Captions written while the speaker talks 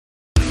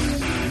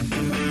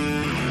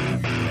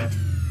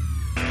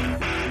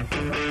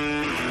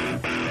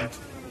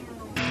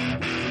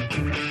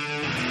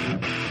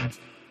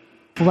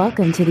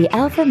Welcome to the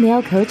Alpha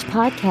Male Coach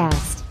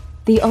Podcast,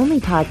 the only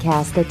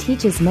podcast that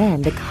teaches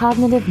men the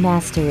cognitive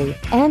mastery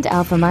and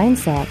alpha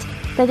mindset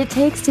that it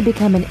takes to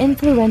become an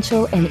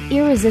influential and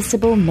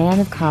irresistible man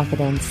of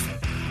confidence.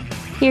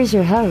 Here's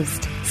your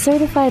host,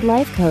 certified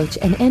life coach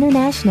and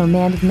international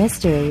man of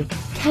mystery,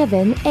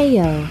 Kevin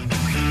Ayo.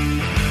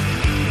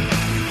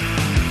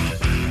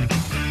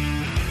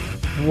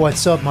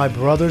 What's up, my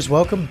brothers?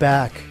 Welcome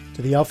back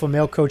to the Alpha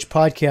Male Coach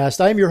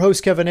Podcast. I am your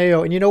host, Kevin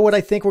Ayo, and you know what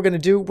I think we're going to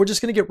do? We're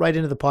just going to get right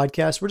into the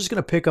podcast. We're just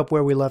going to pick up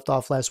where we left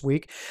off last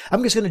week.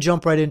 I'm just going to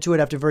jump right into it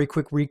after a very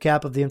quick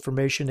recap of the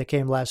information that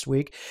came last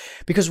week,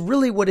 because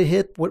really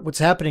what's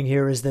happening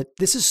here is that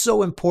this is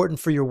so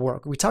important for your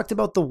work. We talked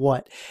about the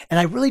what, and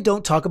I really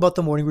don't talk about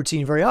the morning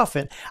routine very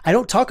often. I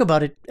don't talk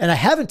about it, and I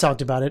haven't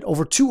talked about it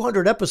over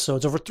 200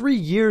 episodes, over 3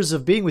 years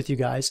of being with you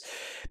guys,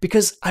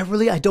 because I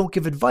don't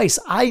give advice.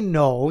 I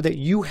know that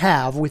you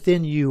have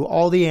within you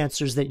all the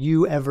answers that you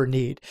ever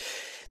need.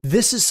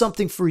 This is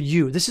something for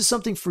you. This is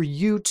something for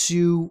you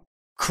to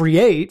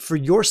create for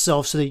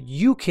yourself so that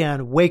you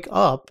can wake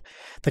up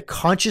the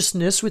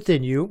consciousness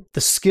within you, the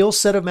skill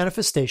set of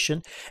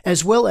manifestation,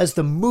 as well as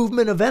the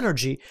movement of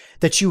energy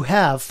that you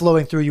have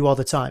flowing through you all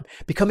the time.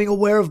 Becoming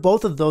aware of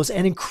both of those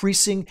and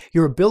increasing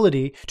your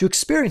ability to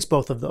experience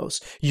both of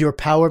those, your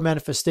power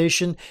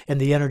manifestation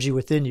and the energy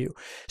within you.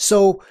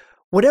 So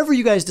whatever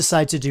you guys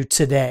decide to do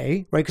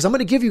today, right? Because I'm going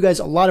to give you guys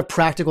a lot of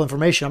practical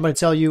information. I'm going to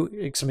tell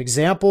you some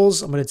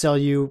examples. I'm going to tell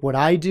you what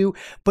I do.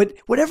 But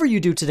whatever you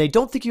do today,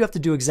 don't think you have to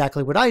do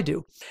exactly what I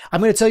do. I'm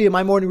going to tell you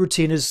my morning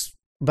routine is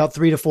about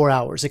 3 to 4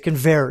 hours. It can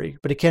vary,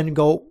 but it can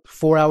go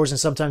 4 hours and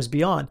sometimes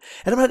beyond.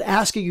 And I'm not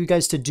asking you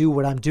guys to do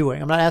what I'm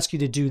doing. I'm not asking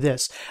you to do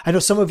this. I know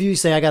some of you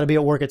say, I got to be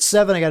at work at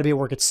 7. I got to be at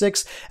work at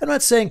 6. I'm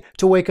not saying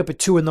to wake up at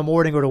 2 in the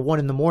morning or to 1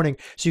 in the morning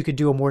so you could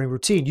do a morning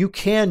routine. You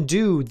can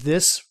do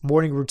this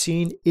morning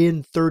routine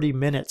in 30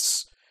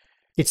 minutes.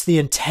 It's the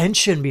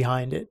intention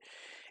behind it.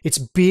 It's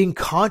being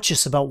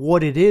conscious about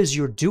what it is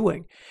you're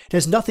doing. It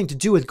has nothing to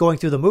do with going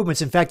through the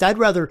movements. In fact, I'd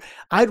rather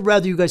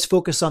you guys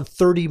focus on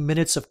 30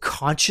 minutes of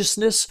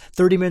consciousness,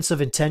 30 minutes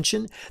of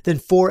intention, than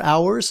 4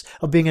 hours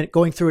of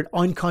going through an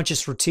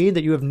unconscious routine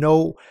that you have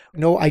no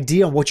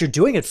idea on what you're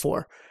doing it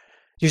for.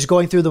 You're just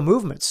going through the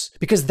movements,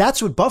 because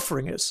that's what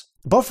buffering is.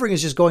 Buffering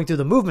is just going through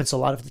the movements a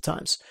lot of the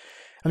times.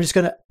 I'm just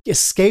going to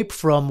escape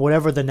from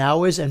whatever the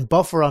now is and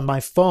buffer on my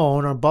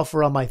phone or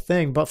buffer on my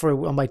thing, buffer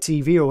on my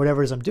TV or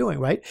whatever it is I'm doing,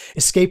 right?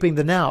 Escaping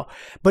the now.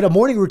 But a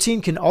morning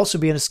routine can also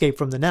be an escape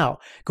from the now.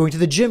 Going to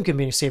the gym can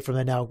be an escape from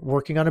the now.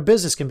 Working on a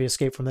business can be an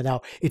escape from the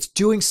now. It's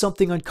doing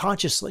something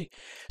unconsciously.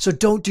 So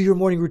don't do your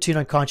morning routine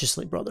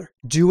unconsciously, brother.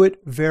 Do it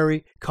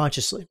very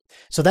consciously.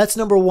 So that's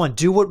number one.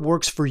 Do what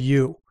works for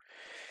you.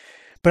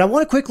 But I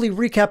want to quickly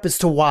recap as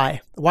to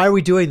why. Why are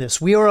we doing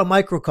this? We are a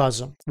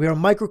microcosm. We are a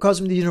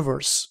microcosm of the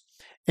universe.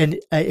 An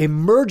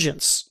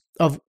emergence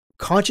of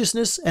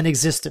consciousness and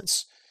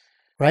existence,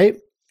 right?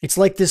 It's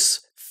like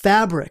this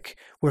fabric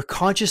where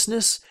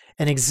consciousness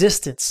and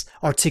existence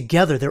are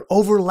together. They're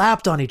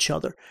overlapped on each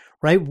other,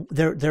 right?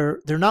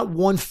 They're not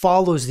one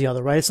follows the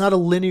other, right? It's not a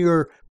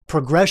linear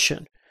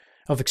progression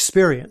of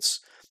experience.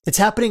 It's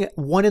happening at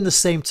one and the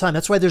same time.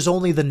 That's why there's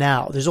only the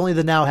now. There's only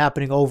the now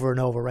happening over and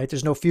over, right?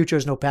 There's no future,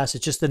 there's no past.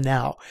 It's just the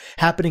now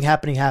happening.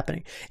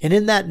 And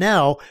in that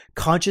now,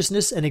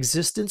 consciousness and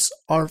existence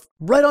are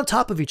right on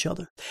top of each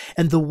other.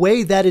 And the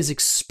way that is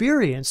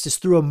experienced is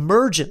through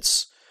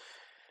emergence,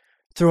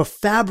 through a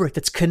fabric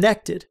that's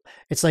connected.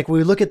 It's like when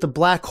we look at the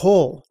black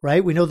hole,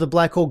 right? We know the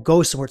black hole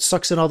goes somewhere. It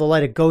sucks in all the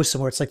light. It goes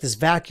somewhere. It's like this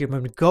vacuum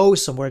and it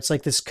goes somewhere. It's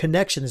like this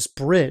connection, this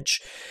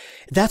bridge.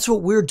 That's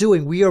what we're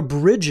doing. We are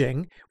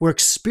bridging. We're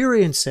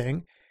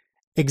experiencing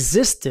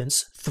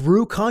existence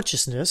through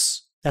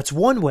consciousness. That's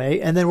one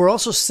way. And then we're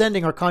also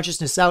sending our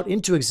consciousness out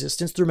into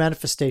existence through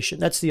manifestation.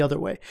 That's the other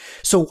way.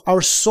 So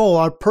our soul,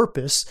 our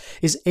purpose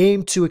is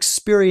aimed to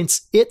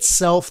experience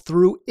itself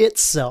through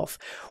itself.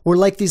 We're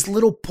like these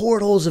little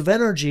portals of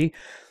energy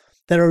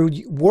that are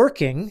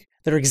working,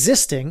 that are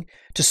existing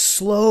to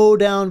slow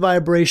down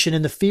vibration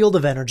in the field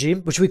of energy,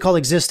 which we call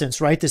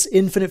existence, right? This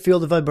infinite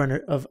field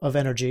of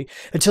energy,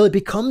 until it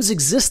becomes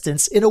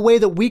existence in a way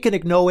that we can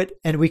know it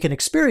and we can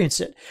experience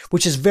it,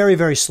 which is very,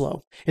 very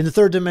slow. In the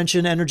third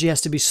dimension, energy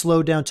has to be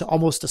slowed down to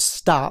almost a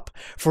stop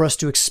for us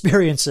to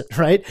experience it,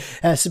 right?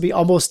 It has to be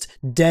almost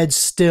dead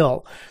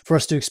still for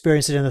us to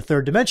experience it in the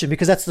third dimension,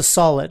 because that's the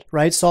solid,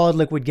 right? Solid,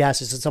 liquid,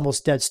 gases. It's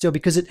almost dead still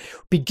because it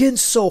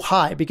begins so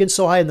high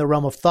in the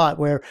realm of thought,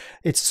 where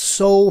it's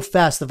so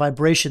fast, the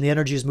vibration, the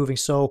energy is moving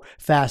so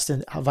fast,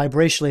 and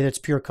vibrationally, that's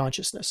pure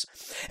consciousness.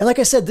 And like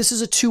I said, this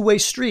is a two-way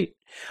street.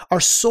 Our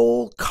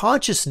soul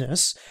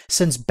consciousness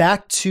sends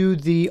back to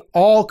the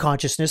all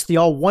consciousness, the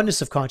all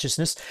oneness of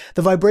consciousness,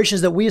 the vibrations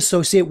that we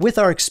associate with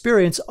our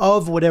experience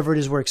of whatever it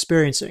is we're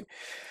experiencing.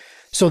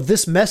 So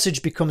this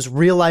message becomes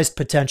realized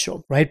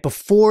potential, right?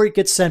 Before it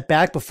gets sent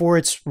back, before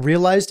it's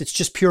realized, it's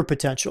just pure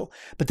potential.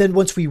 But then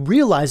once we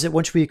realize it,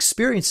 once we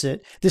experience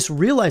it, this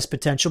realized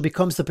potential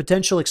becomes the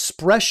potential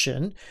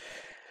expression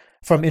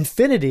from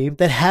infinity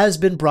that has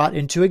been brought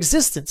into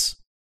existence.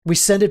 we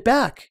send it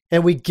back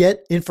and we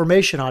get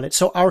information on it.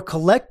 So our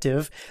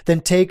collective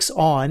then takes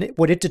on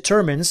what it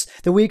determines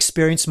that we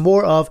experience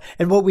more of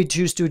and what we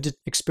choose to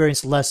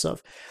experience less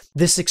of.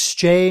 This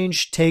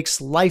exchange takes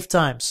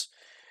lifetimes.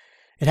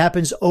 It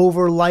happens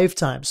over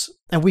lifetimes.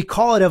 And we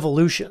call it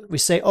evolution. We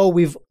say, oh,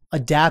 we've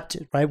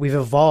adapted, right? We've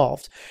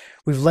evolved.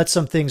 We've let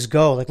some things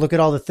go. Like, look at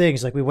all the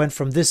things. Like, we went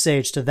from this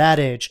age to that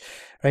age,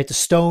 right? The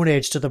Stone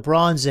Age to the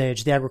Bronze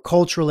Age, the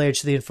Agricultural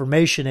Age to the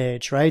Information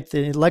Age, right?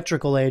 The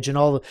Electrical Age and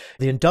all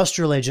the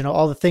Industrial Age and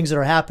all the things that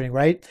are happening,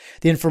 right?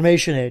 The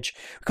Information Age.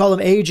 We call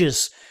them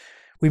ages.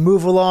 We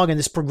move along in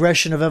this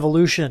progression of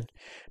evolution,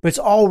 but it's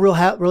all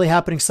really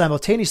happening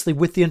simultaneously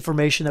with the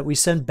information that we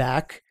send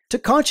back to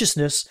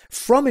consciousness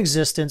from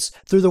existence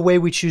through the way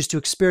we choose to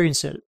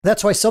experience it.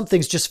 That's why some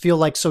things just feel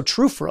like so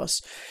true for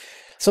us.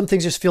 Some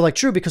things just feel like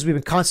true because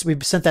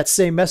we've sent that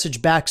same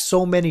message back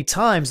so many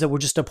times that we're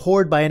just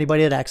abhorred by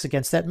anybody that acts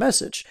against that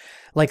message.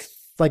 Like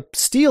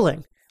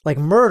stealing, like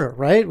murder,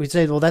 right? We'd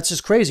say, well, that's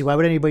just crazy. Why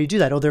would anybody do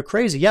that? Oh, they're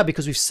crazy. Yeah,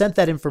 because we've sent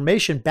that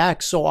information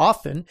back so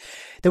often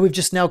that we've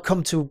just now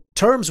come to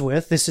terms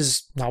with, this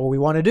is not what we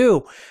want to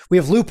do. We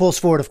have loopholes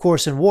for it, of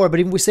course, in war, but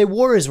even we say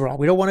war is wrong.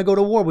 We don't want to go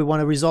to war. We want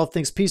to resolve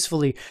things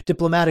peacefully,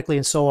 diplomatically,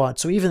 and so on.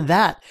 So even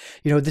that,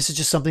 this is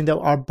just something that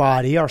our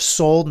body, our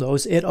soul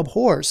knows it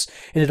abhors.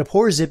 And it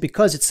abhors it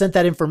because it sent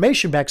that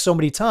information back so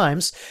many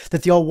times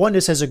that the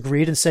all-oneness has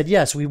agreed and said,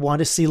 yes, we want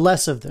to see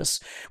less of this.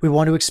 We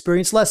want to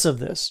experience less of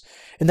this.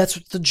 And that's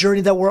the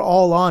journey that we're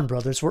all on,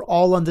 brothers. We're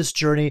all on this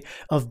journey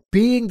of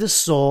being the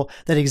soul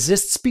that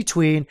exists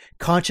between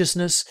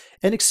consciousness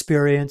and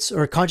experience,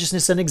 or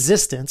consciousness and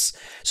existence,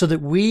 so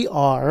that we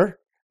are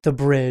the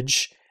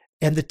bridge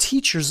and the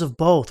teachers of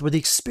both. We're the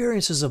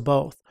experiences of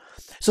both.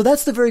 So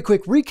that's the very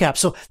quick recap.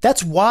 So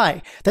that's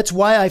why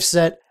I've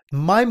set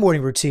my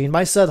morning routine,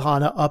 my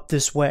sadhana, up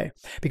this way,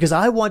 because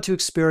I want to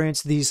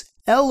experience these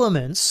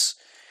elements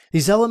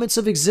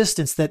of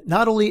existence that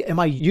not only am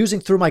I using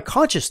through my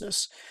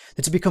consciousness,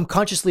 that to become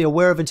consciously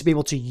aware of and to be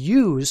able to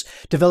use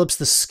develops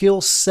the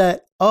skill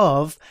set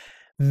of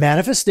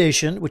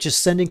manifestation, which is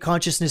sending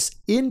consciousness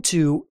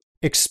into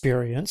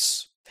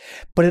experience,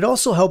 but it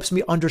also helps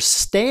me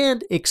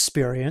understand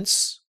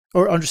existence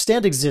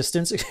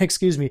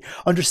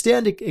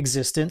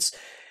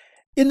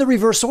in the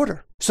reverse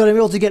order. So that I'm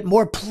able to get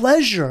more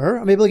pleasure.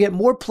 I'm able to get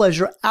more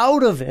pleasure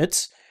out of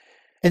it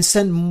and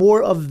send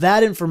more of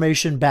that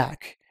information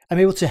back. I'm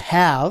able to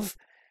have,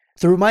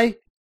 through my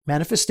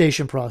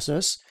manifestation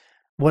process,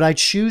 what I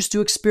choose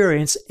to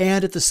experience,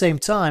 and at the same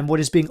time, what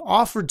is being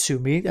offered to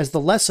me as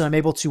the lesson I'm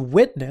able to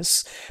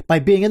witness by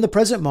being in the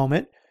present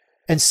moment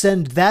and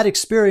send that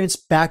experience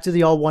back to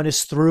the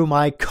all-oneness through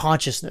my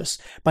consciousness,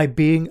 by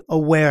being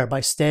aware, by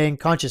staying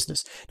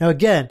consciousness. Now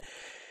again,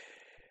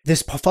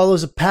 this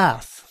follows a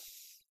path.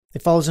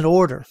 It follows an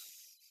order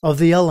of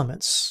the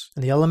elements,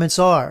 and the elements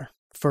are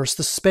first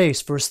the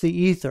space, first the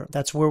ether.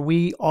 That's where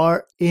we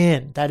are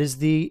in. That is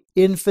the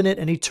infinite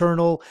and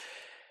eternal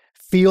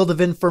field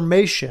of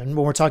information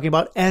when we're talking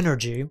about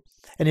energy,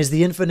 and is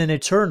the infinite and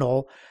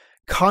eternal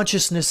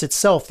consciousness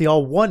itself, the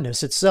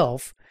all-oneness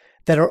itself,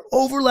 that are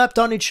overlapped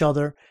on each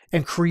other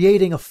and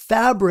creating a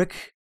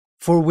fabric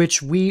for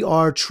which we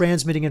are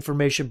transmitting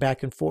information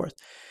back and forth.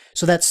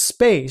 So that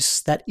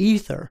space, that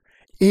ether,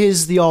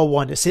 is the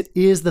all-oneness. It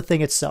is the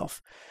thing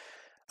itself.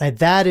 And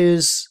that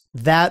is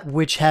that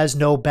which has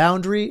no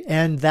boundary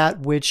and that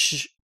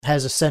which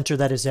has a center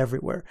that is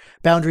everywhere.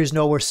 Boundary is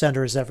nowhere,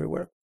 center is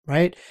everywhere,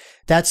 right?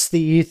 That's the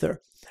ether.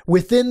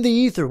 Within the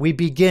ether, we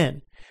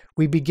begin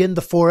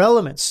the four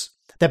elements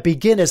that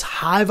begin as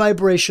high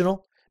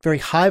vibrational,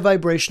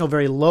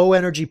 very low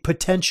energy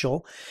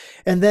potential,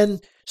 and then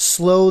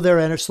slow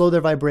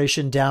their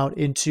vibration down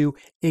into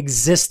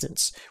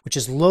existence, which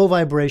is low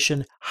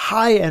vibration,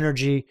 high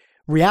energy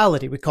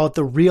reality. We call it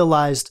the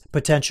realized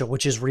potential,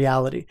 which is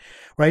reality,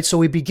 right? So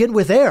we begin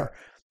with air,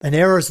 and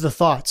air is the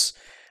thoughts.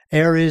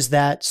 Air is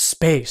that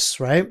space,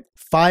 right?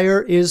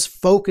 Fire is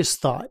focused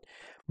thought.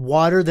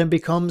 Water then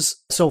becomes,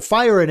 so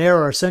fire and air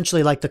are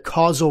essentially like the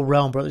causal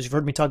realm, brothers. You've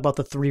heard me talk about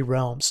the three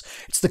realms.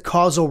 It's the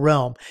causal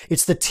realm.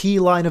 It's the T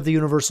line of the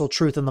universal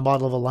truth in the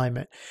model of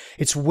alignment.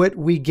 It's what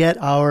we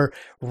get our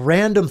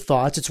random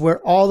thoughts. It's where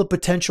all the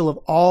potential of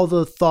all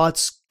the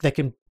thoughts that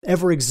can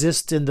ever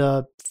exist in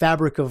the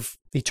fabric of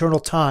eternal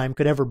time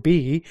could ever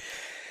be.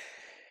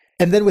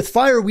 And then with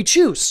fire, we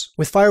choose.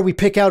 With fire, we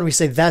pick out and we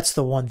say, that's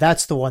the one.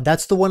 That's the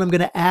one I'm going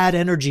to add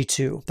energy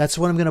to. That's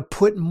the one I'm going to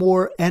put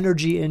more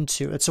energy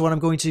into. That's the one I'm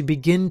going to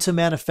begin to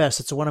manifest.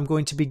 It's the one I'm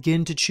going to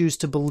begin to choose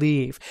to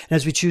believe. And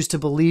as we choose to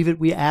believe it,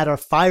 we add our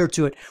fire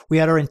to it. We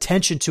add our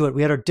intention to it.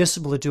 We add our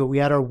discipline to it. We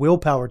add our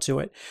willpower to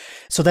it.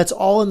 So that's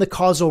all in the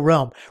causal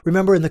realm.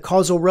 Remember, in the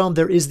causal realm,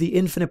 there is the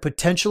infinite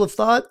potential of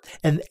thought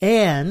and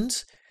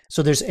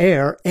So there's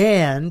air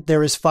and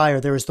there is fire.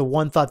 There is the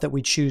one thought that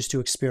we choose to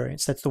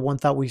experience. That's the one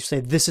thought we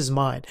say, this is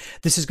mine.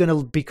 This is going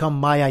to become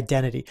my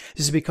identity.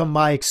 This has become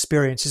my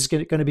experience. This is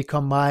going to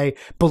become my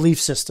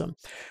belief system,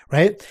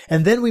 right?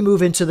 And then we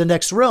move into the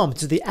next realm,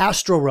 to the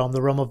astral realm,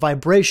 the realm of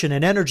vibration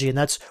and energy. And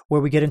that's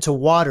where we get into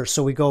water.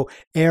 So we go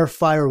air,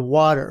 fire,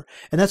 water.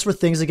 And that's where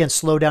things, again,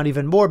 slow down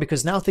even more,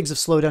 because now things have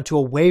slowed down to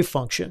a wave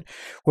function,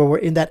 where we're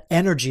in that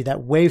energy,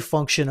 that wave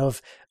function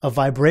of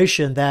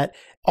vibration that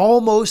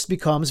almost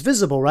becomes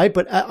visible, right?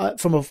 But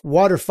from a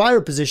water fire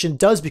position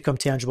does become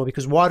tangible,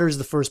 because water is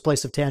the first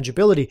place of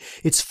tangibility.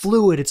 It's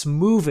fluid, it's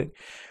moving,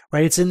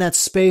 right? It's in that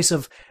space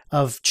of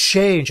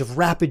change, of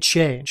rapid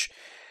change.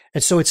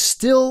 And so it's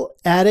still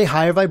at a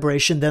higher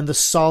vibration than the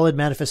solid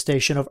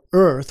manifestation of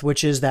Earth,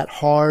 which is that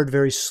hard,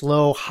 very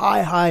slow,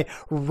 high,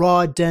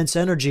 raw, dense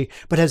energy,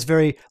 but has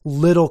very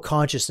little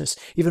consciousness.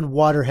 Even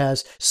water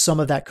has some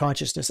of that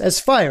consciousness.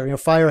 As fire,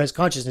 fire has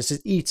consciousness.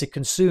 It eats, it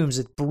consumes,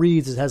 it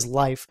breathes, it has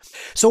life.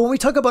 So when we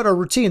talk about our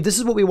routine, this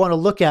is what we want to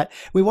look at.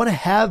 We want to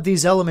have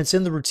these elements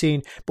in the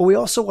routine, but we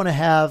also want to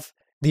have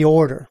the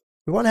order.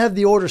 We want to have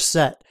the order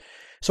set.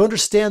 So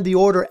understand the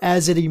order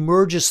as it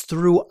emerges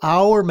through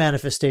our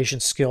manifestation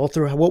skill,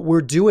 through what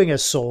we're doing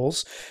as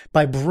souls,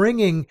 by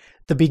bringing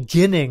the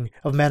beginning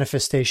of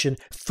manifestation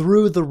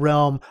through the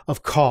realm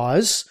of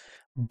cause,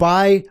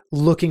 by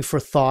looking for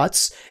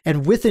thoughts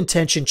and with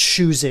intention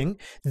choosing,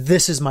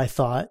 this is my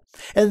thought.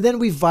 And then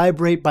we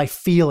vibrate by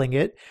feeling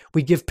it.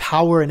 We give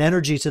power and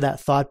energy to that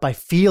thought by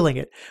feeling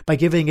it, by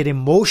giving it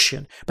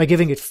emotion, by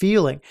giving it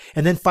feeling.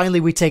 And then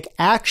finally we take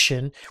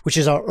action, which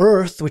is our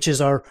earth, which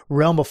is our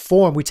realm of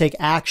form. We take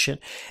action.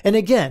 And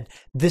again,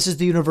 this is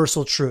the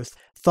universal truth.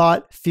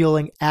 Thought,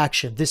 feeling,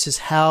 action. This is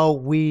how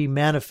we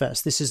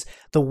manifest. This is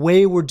the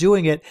way we're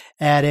doing it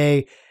at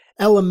a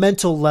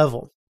elemental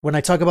level. When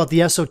I talk about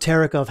the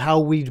esoteric of how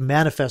we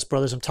manifest,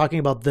 brothers, I'm talking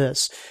about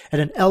this. At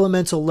an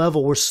elemental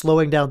level, we're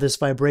slowing down this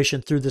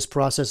vibration through this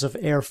process of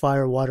air,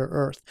 fire, water,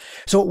 earth.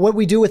 So what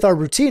we do with our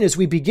routine is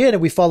we begin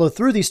and we follow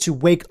through these to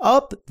wake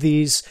up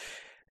these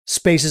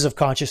spaces of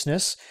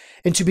consciousness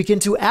and to begin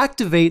to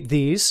activate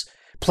these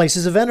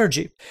places of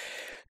energy.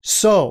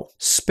 So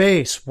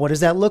space, what does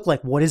that look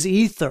like? What is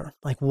ether?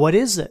 Like, what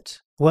is it?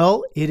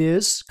 Well, it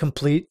is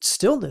complete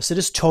stillness. It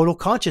is total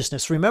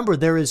consciousness. Remember,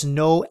 there is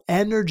no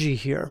energy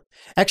here.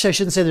 Actually, I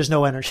shouldn't say there's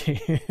no energy.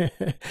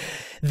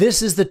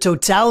 This is the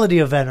totality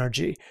of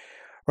energy,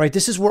 right?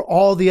 This is where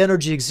all the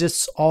energy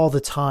exists all the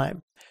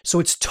time.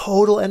 So it's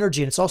total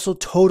energy and it's also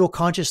total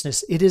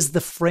consciousness. It is the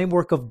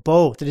framework of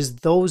both. It is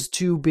those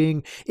two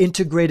being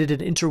integrated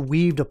and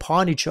interweaved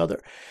upon each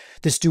other.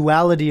 This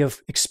duality of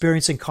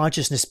experiencing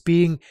consciousness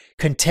being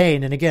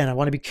contained. And again, I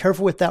want to be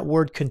careful with that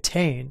word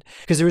contained,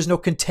 because there is no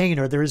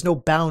container. There is no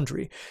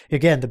boundary.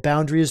 Again, the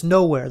boundary is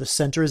nowhere. The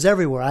center is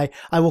everywhere.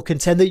 I will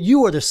contend that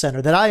you are the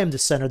center, that I am the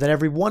center, that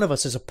every one of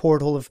us is a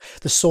portal of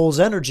the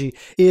soul's energy,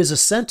 is a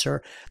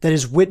center that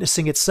is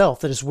witnessing itself,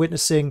 that is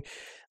witnessing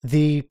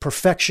the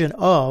perfection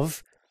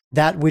of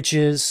that which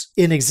is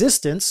in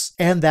existence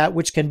and that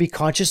which can be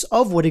conscious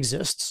of what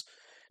exists.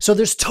 So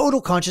there's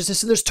total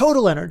consciousness and there's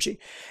total energy.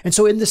 And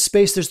so in this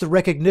space, there's the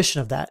recognition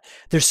of that.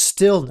 There's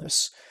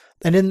stillness.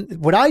 And in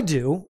what I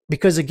do,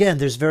 because again,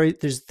 there's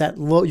that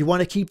low, you want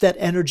to keep that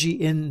energy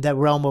in that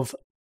realm of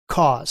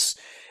cause,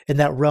 in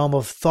that realm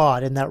of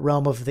thought, in that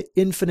realm of the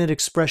infinite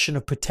expression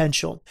of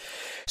potential.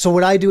 So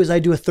what I do is I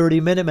do a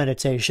 30-minute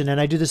meditation, and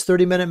I do this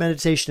 30-minute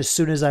meditation as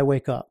soon as I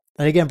wake up.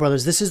 And again,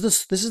 brothers, this is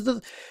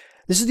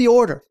the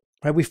order.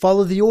 Right? We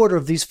follow the order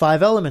of these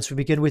 5 elements. We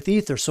begin with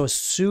ether. So as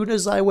soon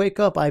as I wake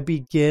up, I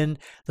begin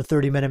the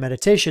 30-minute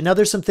meditation. Now,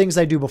 there's some things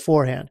I do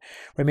beforehand,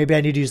 right? Maybe I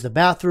need to use the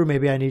bathroom.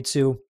 Maybe I need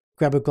to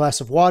grab a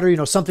glass of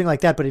water, something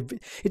like that. But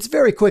it's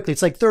very quickly.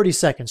 It's like 30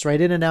 seconds, right?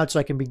 In and out, so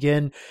I can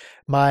begin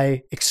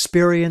my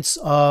experience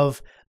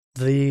of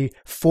the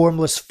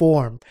formless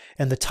form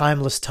and the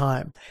timeless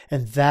time.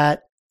 And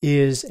that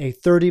is a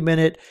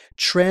 30-minute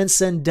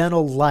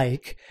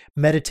transcendental-like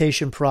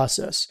meditation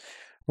process,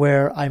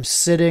 where I'm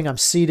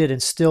seated in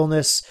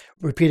stillness,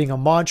 repeating a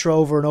mantra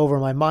over and over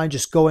in my mind,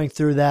 just going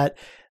through that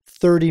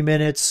 30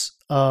 minutes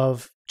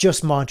of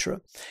just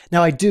mantra.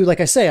 Now I do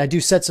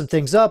set some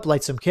things up,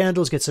 light some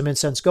candles, get some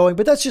incense going,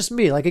 but that's just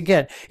me. Like,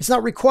 again, it's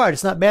not required.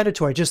 It's not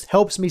mandatory. It just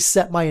helps me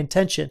set my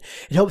intention.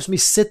 It helps me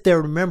sit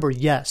there and remember,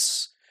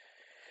 yes,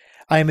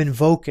 I'm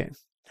invoking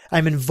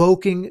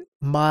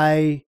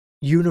my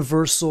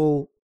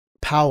universal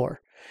power.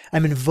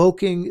 I'm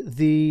invoking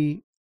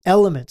the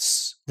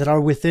elements that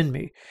are within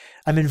me.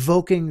 I'm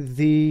invoking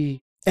the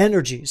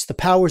energies, the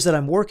powers that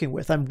I'm working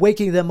with. I'm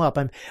waking them up.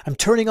 I'm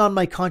turning on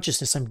my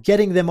consciousness. I'm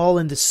getting them all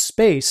into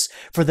space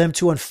for them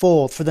to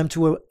unfold, for them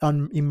to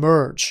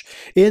emerge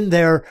in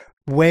their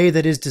way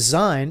that is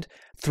designed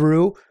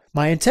through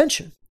my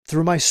intention,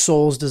 through my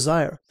soul's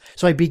desire.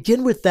 So I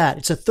begin with that.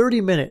 It's a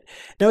 30-minute.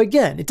 Now,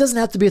 again, it doesn't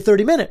have to be a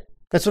 30-minute.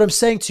 That's what I'm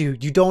saying to you.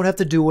 You don't have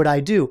to do what I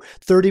do.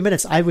 30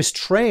 minutes. I was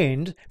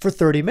trained for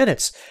 30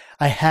 minutes.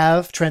 I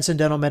have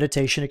transcendental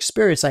meditation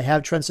experience. I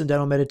have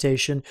transcendental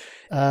meditation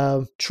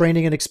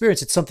training and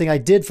experience. It's something I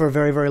did for a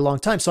very, very long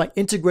time. So I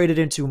integrated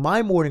into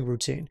my morning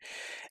routine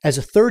as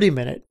a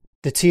 30-minute.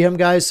 The TM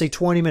guys say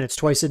 20 minutes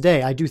twice a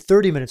day. I do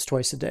 30 minutes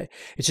twice a day.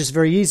 It's just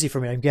very easy for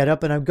me. I get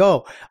up and I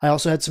go. I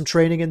also had some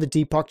training in the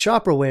Deepak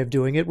Chopra way of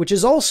doing it, which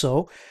is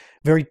also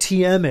very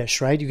TM-ish,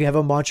 right? You can have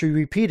a mantra, you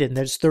repeat it, and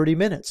there's 30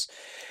 minutes.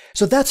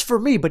 So that's for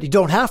me, but you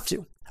don't have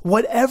to.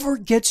 Whatever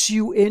gets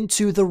you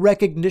into the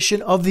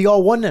recognition of the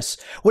all oneness,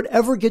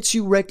 whatever gets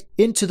you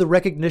into the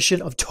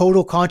recognition of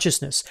total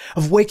consciousness,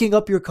 of waking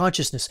up your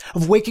consciousness,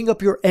 of waking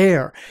up your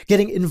air,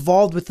 getting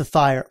involved with the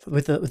fire,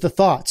 with the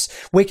thoughts,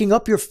 waking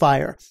up your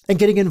fire, and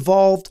getting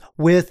involved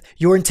with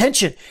your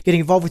intention, getting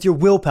involved with your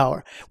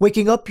willpower,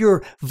 waking up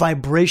your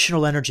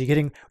vibrational energy,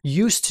 getting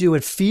used to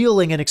and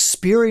feeling and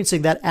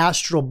experiencing that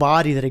astral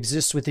body that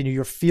exists within you,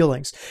 your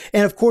feelings,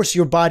 and of course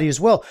your body as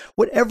well.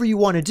 Whatever you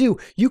want to do,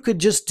 you could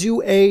just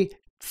do a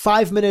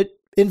 5-minute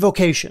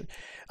invocation,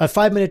 a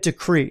 5-minute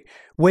decree.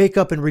 Wake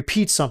up and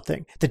repeat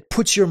something that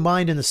puts your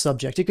mind in the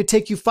subject. It could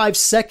take you 5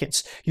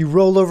 seconds. You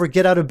roll over,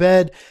 get out of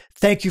bed.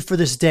 Thank you for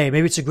this day.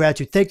 Maybe it's a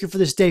gratitude. Thank you for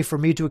this day, for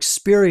me to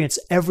experience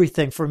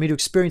everything, for me to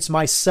experience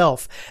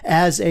myself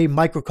as a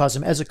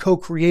microcosm, as a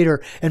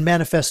co-creator and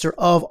manifester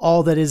of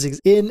all that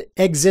is in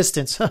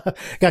existence.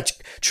 Got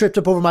tripped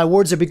up over my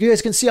words there, but you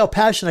guys can see how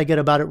passionate I get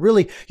about it.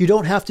 Really, you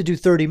don't have to do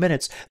 30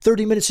 minutes.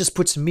 30 minutes just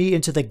puts me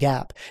into the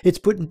gap. It's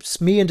putting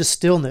me into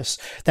stillness,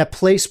 that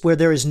place where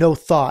there is no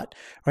thought,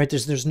 right?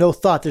 There's no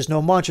thought. There's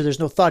no mantra. There's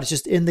no thought. It's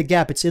just in the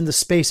gap. It's in the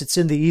space. It's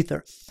in the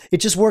ether.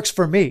 It just works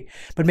for me.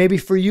 But maybe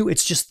for you,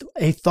 it's just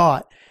a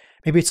thought.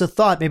 Maybe it's a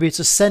thought. Maybe it's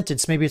a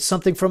sentence. Maybe it's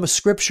something from a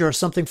scripture or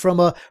something from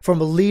a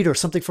leader,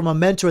 something from a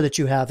mentor that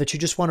you have that you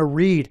just want to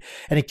read,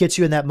 and it gets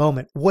you in that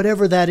moment.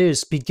 Whatever that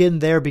is, begin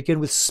there. Begin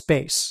with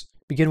space.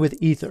 Begin with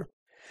ether.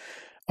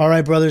 All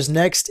right, brothers.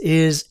 Next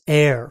is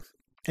air.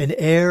 And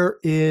air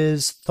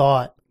is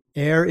thought.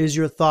 Air is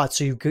your thought.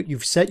 So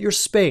you've set your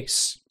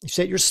space. You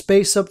set your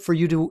space up for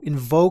you to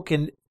invoke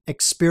and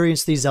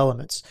experience these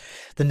elements.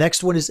 The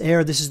next one is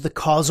air. This is the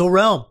causal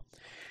realm.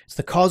 It's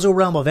the causal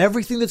realm of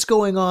everything that's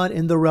going on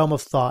in the realm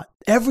of thought.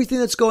 Everything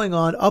that's going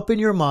on up in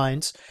your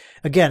minds.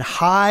 Again,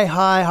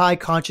 high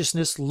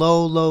consciousness,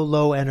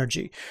 low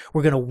energy.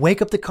 We're going to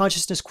wake up the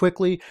consciousness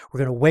quickly. We're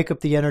going to wake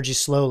up the energy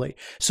slowly.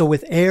 So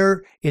with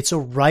air, it's a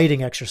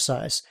writing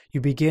exercise.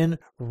 You begin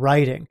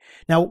writing.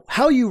 Now,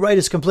 how you write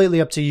is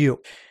completely up to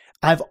you.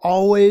 I've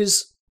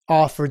always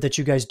offered that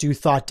you guys do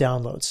thought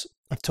downloads.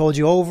 I've told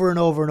you over and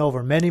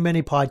over, many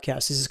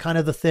podcasts. This is kind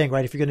of the thing,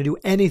 right? If you're going to do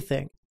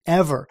anything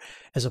ever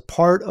as a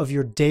part of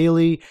your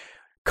daily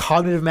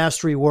cognitive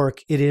mastery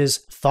work, it is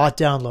thought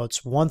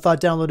downloads. 1 thought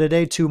download a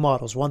day, 2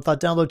 models. 1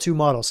 thought download, 2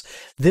 models.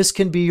 This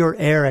can be your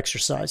air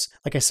exercise.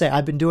 Like I say,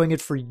 I've been doing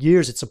it for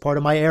years. It's a part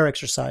of my air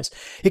exercise.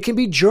 It can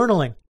be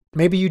journaling.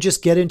 Maybe you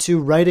just get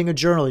into writing a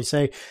journal. You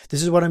say,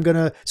 this is what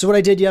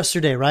I did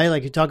yesterday, right?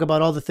 Like you talk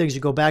about all the things,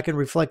 you go back and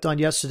reflect on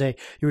yesterday.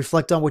 You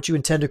reflect on what you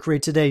intend to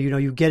create today.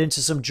 You get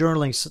into some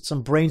journaling,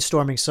 some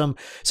brainstorming,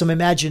 some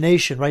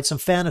imagination, right? Some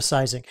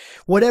fantasizing,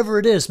 whatever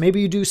it is.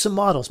 Maybe you do some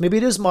models. Maybe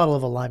it is model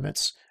of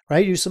alignments,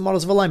 right? You use some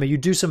models of alignment. You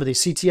do some of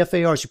these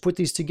CTFARs, you put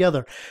these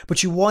together,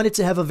 but you want it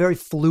to have a very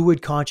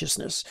fluid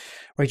consciousness,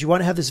 right? You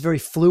want to have this very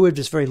fluid,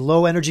 this very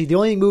low energy. The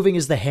only thing moving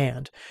is the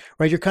hand,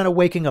 right? You're kind of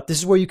waking up. This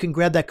is where you can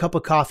grab that cup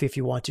of coffee if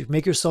you want to.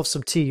 Make yourself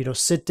some tea,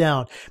 sit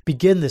down,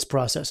 begin this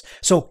process.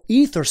 So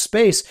ether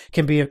space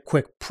can be a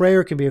quick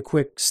prayer, can be a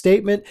quick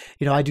statement.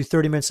 I do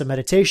 30 minutes of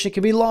meditation. It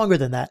can be longer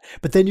than that.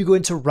 But then you go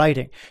into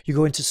writing. You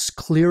go into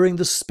clearing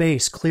the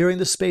space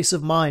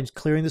of mind,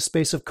 clearing the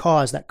space of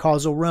cause, that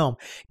causal realm,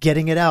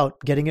 getting it out,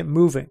 getting it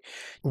moving.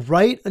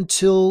 Write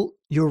until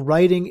you're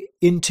writing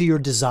into your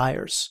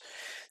desires.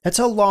 That's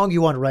how long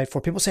you want to write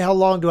for. People say, how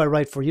long do I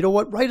write for? You know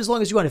what? Write as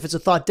long as you want. If it's a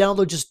thought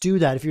download, just do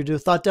that. If you do a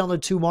thought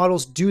download 2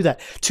 models, do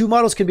that. 2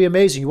 models can be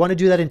amazing. You want to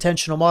do that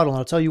intentional model, and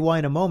I'll tell you why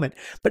in a moment.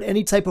 But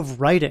any type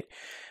of writing,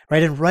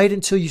 right? And write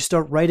until you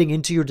start writing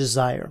into your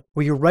desire,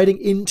 where you're writing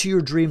into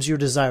your dreams, your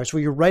desires,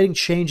 where you're writing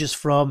changes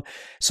from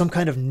some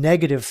kind of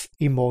negative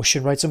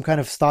emotion, right? Some kind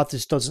of thought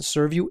that doesn't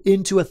serve you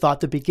into a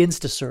thought that begins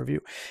to serve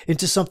you,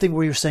 into something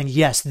where you're saying,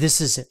 yes,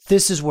 this is it.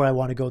 This is where I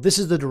want to go. This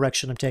is the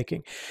direction I'm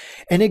taking.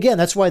 And again,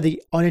 that's why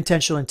the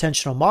unintentional,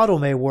 intentional model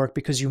may work,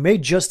 because you may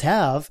just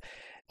have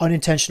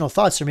unintentional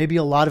thoughts. There may be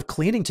a lot of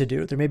cleaning to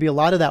do. There may be a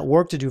lot of that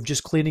work to do of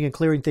just cleaning and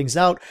clearing things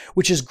out,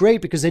 which is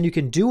great because then you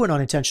can do an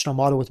unintentional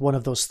model with one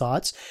of those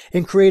thoughts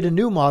and create a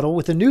new model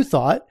with a new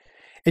thought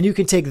And you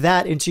can take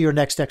that into your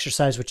next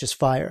exercise, which is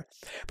fire.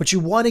 But you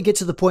want to get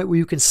to the point where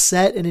you can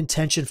set an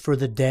intention for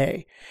the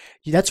day.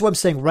 That's what I'm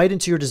saying, write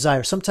into your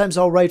desire. Sometimes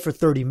I'll write for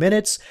 30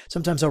 minutes.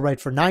 Sometimes I'll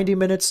write for 90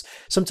 minutes.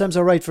 Sometimes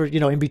I'll write for,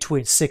 in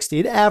between 60.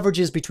 It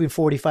averages between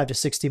 45 to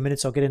 60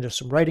 minutes. I'll get into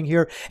some writing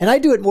here. And I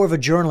do it more of a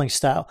journaling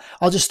style.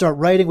 I'll just start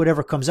writing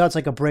whatever comes out. It's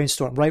like a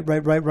brainstorm. Write.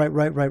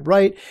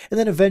 And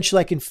then eventually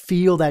I can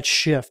feel that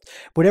shift.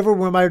 Whatever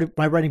where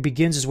my writing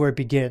begins is where it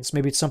begins.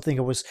 Maybe it's something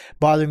that was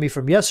bothering me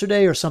from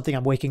yesterday, or something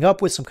I'm waking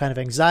up with, some kind of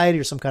anxiety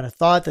or some kind of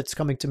thought that's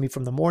coming to me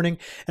from the morning.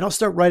 And I'll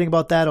start writing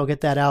about that. I'll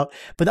get that out.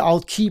 But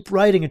I'll keep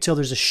writing until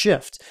there's a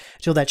shift,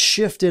 until that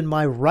shift in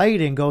my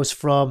writing goes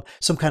from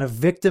some kind of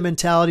victim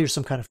mentality or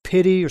some kind of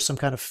pity or some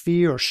kind of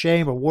fear or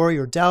shame or worry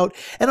or doubt.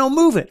 And I'll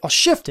move it. I'll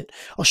shift it.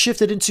 I'll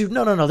shift it into,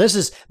 no. This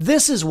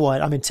is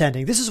what I'm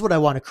intending. This is what I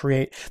want to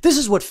create. This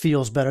is what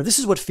feels better. This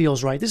is what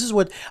feels right. This is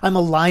what I'm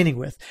aligning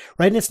with,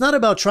 right? And it's not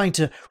about trying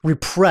to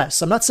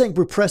repress. I'm not saying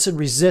repress and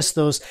resist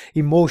those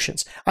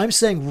emotions. I'm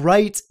saying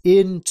write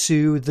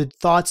into the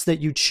thoughts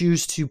that you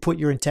choose to put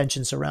your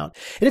intentions around.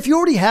 And if you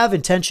already have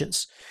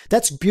intentions,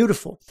 that's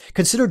beautiful.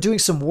 Consider doing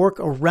some work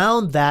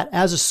around that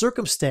as a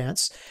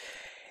circumstance.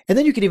 And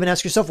then you can even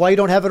ask yourself why you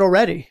don't have it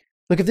already.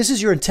 Look, if this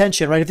is your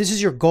intention, right? If this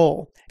is your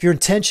goal, if your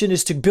intention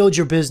is to build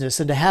your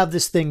business and to have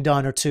this thing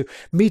done, or to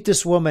meet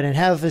this woman and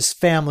have this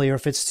family, or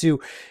if it's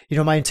to,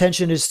 my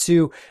intention is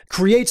to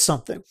create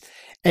something,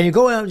 and you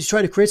go out and you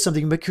try to create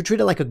something, but you treat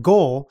it like a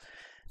goal,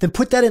 then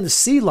put that in the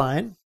C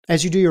line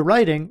as you do your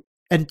writing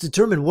and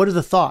determine what are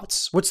the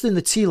thoughts, what's in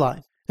the T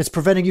line that's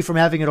preventing you from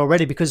having it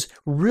already, because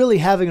really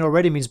having it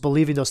already means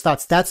believing those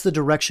thoughts. That's the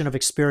direction of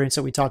experience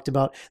that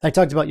I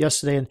talked about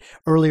yesterday and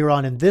earlier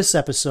on in this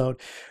episode,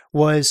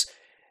 was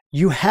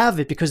you have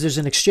it because there's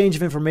an exchange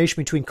of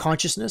information between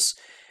consciousness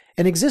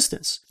and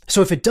existence.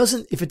 So if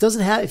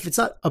it's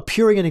not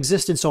appearing in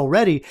existence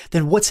already,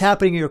 then what's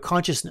happening in your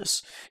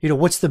consciousness?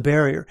 What's the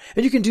barrier?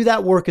 And you can do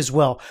that work as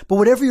well. But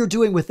whatever you're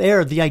doing with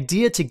air, the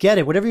idea to get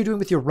it, whatever you're doing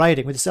with your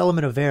writing, with this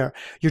element of air,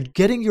 you're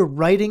getting your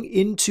writing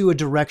into a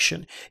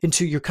direction,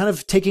 you're kind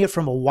of taking it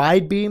from a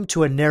wide beam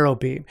to a narrow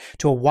beam,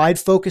 to a wide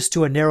focus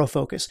to a narrow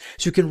focus.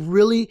 So you can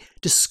really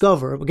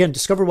discover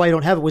why you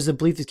don't have it, was the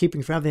belief that's keeping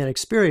you from having that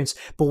experience.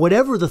 But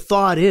whatever the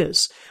thought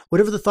is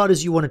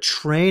you want to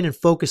train and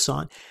focus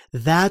on,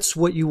 that's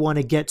what you want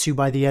to get to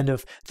by the end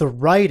of the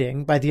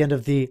writing, by the end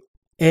of the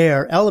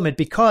air element,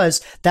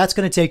 because that's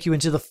going to take you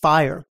into the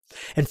fire.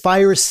 And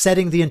fire is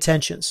setting the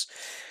intentions.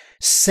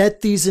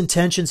 Set these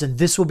intentions, and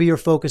this will be your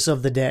focus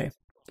of the day.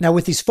 Now,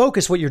 with these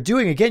focus, what you're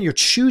doing, again, you're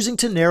choosing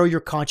to narrow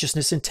your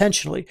consciousness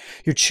intentionally.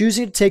 You're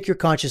choosing to take your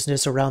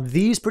consciousness around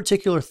these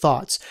particular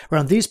thoughts,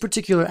 around these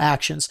particular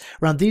actions,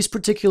 around these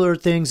particular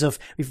things of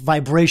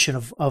vibration,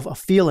 of a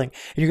feeling.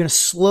 And you're going to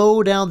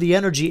slow down the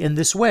energy in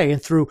this way,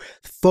 and through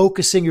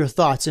focusing your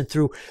thoughts and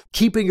through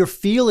keeping your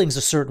feelings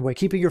a certain way,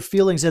 keeping your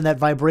feelings in that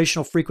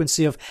vibrational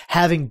frequency of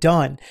having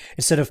done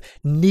instead of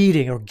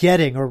needing or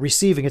getting or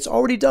receiving. It's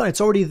already done. It's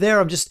already there.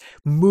 I'm just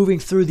moving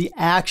through the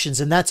actions.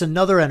 And that's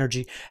another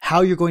energy. How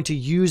you're going to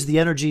use the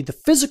energy, the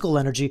physical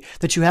energy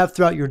that you have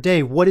throughout your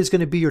day. What is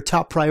going to be your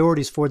top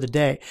priorities for the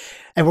day?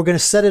 And we're going to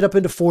set it up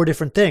into 4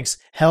 different things: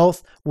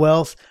 health,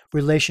 wealth,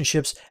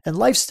 relationships, and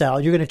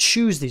lifestyle. You're going to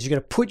choose these. You're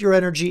going to put your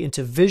energy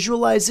into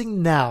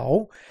visualizing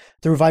now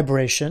through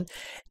vibration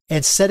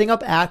and setting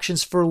up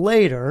actions for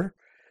later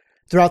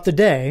throughout the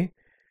day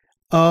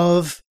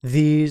of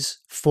these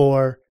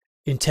 4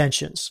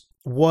 intentions.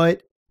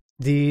 What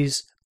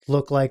these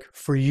look like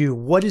for you.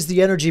 What is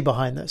the energy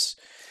behind this?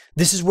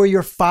 This is where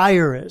your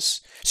fire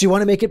is. So you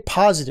want to make it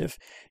positive.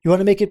 You want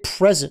to make it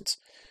present,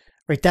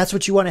 right? That's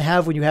what you want to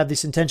have when you have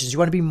these intentions. You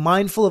want to be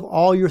mindful of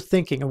all your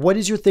thinking and what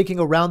is your thinking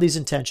around these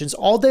intentions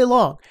all day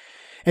long.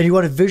 And you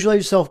want to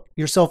visualize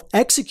yourself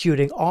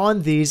executing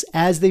on these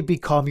as they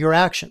become your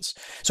actions.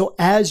 So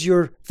as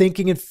you're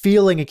thinking and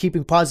feeling and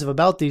keeping positive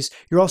about these,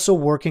 you're also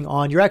working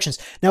on your actions.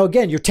 Now,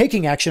 again, you're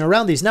taking action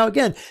around these. Now,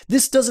 again,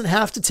 this doesn't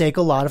have to take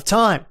a lot of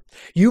time.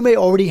 You may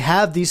already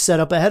have these set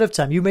up ahead of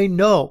time. You may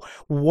know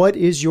what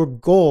is your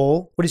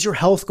goal, what is your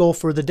health goal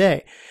for the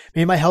day.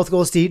 Maybe my health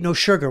goal is to eat no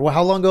sugar. Well,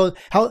 how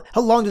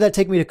long did that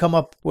take me to come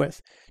up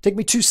with? Take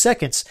me 2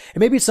 seconds. And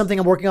maybe it's something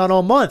I'm working on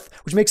all month,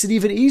 which makes it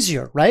even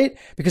easier, right?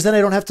 Because then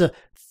I don't have to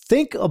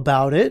think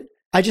about it.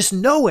 I just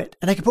know it,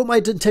 and I can put my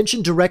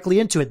intention directly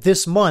into it.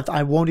 This month,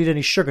 I won't eat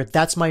any sugar.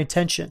 That's my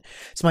intention.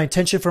 It's my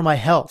intention for my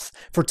health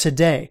for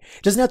today.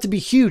 It doesn't have to be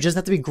huge. It doesn't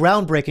have to be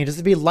groundbreaking. It doesn't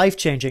have to be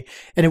life-changing.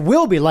 And it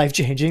will be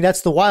life-changing.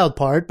 That's the wild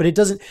part, but it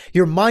doesn't,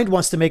 your mind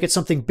wants to make it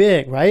something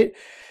big, right?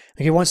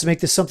 Like it wants to make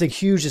this something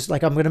huge. It's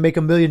like, I'm going to make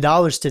 $1 million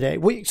today.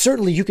 Well,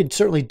 you can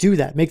certainly do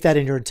that. Make that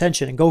in your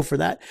intention and go for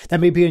that. That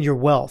may be in your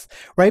wealth,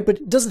 right? But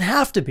it doesn't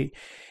have to be.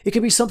 It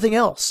can be something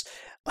else.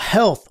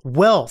 Health,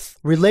 wealth,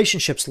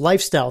 relationships,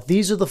 lifestyle.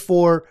 These are the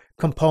 4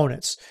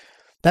 components.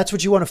 That's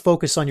what you want to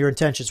focus on, your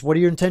intentions. What are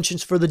your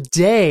intentions for the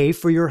day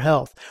for your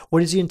health?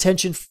 What is the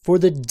intention for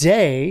the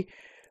day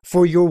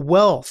for your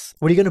wealth?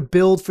 What are you going to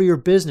build for your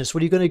business?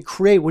 What are you going to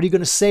create? What are you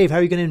going to save? How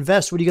are you going to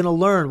invest? What are you going to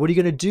learn? What are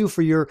you going to do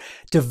for your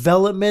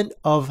development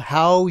of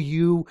how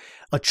you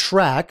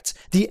attract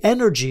the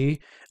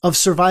energy of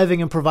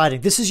surviving and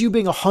providing? This is you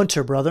being a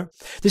hunter, brother.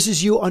 This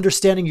is you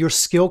understanding your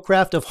skill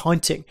craft of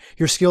hunting,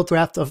 your skill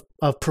craft of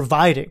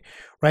providing,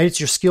 right? It's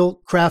your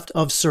skill craft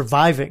of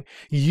surviving.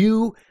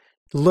 You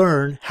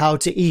learn how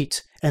to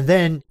eat. And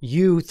then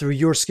you, through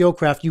your skill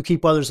craft, you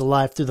keep others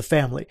alive through the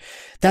family.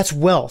 That's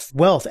wealth,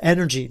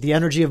 energy, the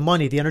energy of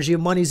money. The energy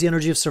of money is the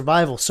energy of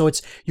survival. So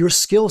it's your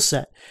skill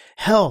set.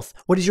 Health.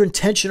 What is your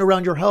intention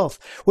around your health?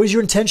 What is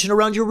your intention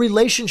around your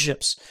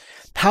relationships?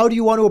 How do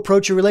you want to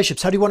approach your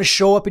relationships? How do you want to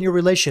show up in your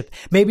relationship?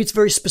 Maybe it's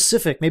very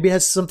specific. Maybe it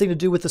has something to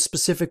do with a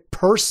specific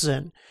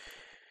person.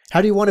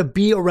 How do you want to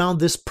be around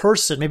this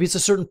person? Maybe it's a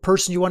certain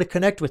person you want to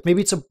connect with.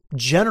 Maybe it's a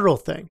general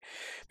thing.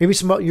 Maybe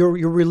it's about your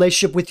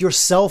relationship with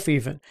yourself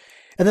even.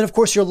 And then, of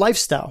course, your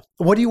lifestyle.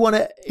 What do you want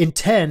to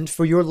intend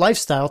for your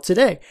lifestyle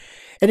today?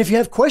 And if you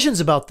have questions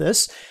about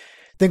this,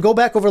 then go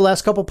back over the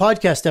last couple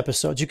podcast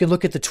episodes. You can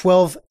look at the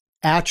 12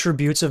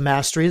 attributes of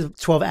mastery, the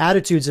 12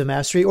 attitudes of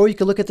mastery, or you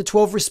can look at the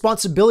 12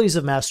 responsibilities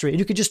of mastery. And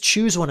you can just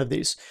choose one of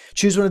these.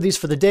 Choose one of these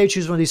for the day,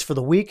 choose one of these for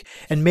the week,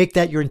 and make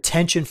that your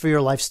intention for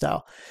your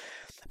lifestyle.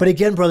 But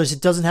again, brothers,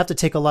 it doesn't have to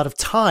take a lot of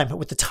time.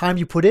 With the time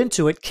you put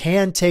into it,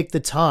 can take the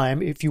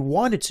time if you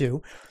wanted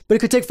to, but it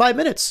could take 5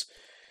 minutes.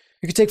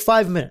 It could take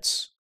 5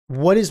 minutes.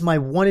 What is my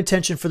one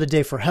intention for the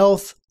day for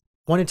health?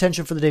 One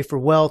intention for the day for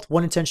wealth,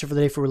 one intention for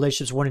the day for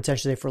relationships, one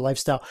intention for the day for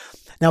lifestyle.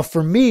 Now,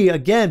 for me,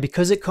 again,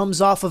 because it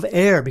comes off of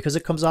air, because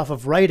it comes off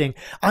of writing,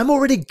 I'm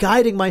already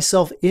guiding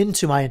myself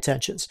into my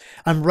intentions.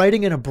 I'm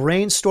writing in a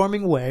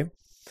brainstorming way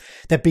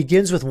that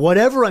begins with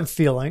whatever I'm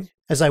feeling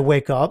as I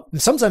wake up.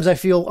 And sometimes I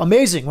feel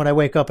amazing when I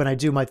wake up and I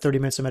do my 30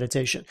 minutes of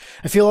meditation.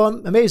 I feel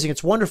amazing.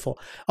 It's wonderful.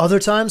 Other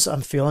times I'm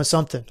feeling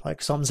something,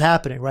 like something's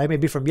happening, right?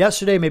 Maybe from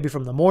yesterday, maybe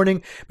from the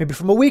morning, maybe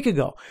from a week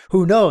ago.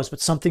 Who knows?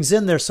 But something's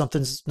in there.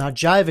 Something's not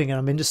jiving and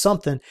I'm into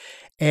something.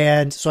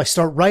 And so I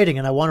start writing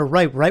and I want to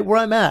write right where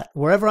I'm at.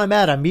 Wherever I'm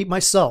at, I meet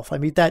myself. I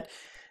meet that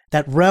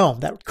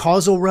realm, that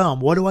causal realm.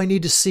 What do I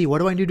need to see? What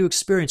do I need to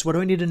experience? What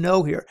do I need to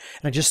know here?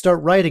 And I just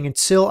start writing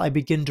until I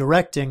begin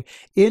directing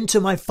into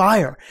my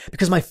fire,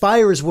 because my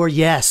fire is where,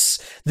 yes,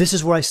 this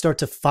is where I start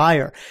to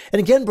fire. And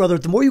again, brother,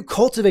 the more you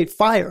cultivate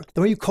fire, the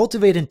more you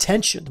cultivate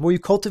intention, the more you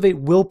cultivate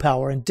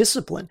willpower and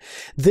discipline,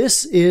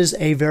 this is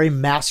a very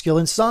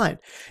masculine sign.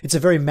 It's a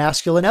very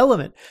masculine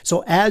element.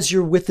 So as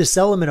you're with this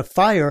element of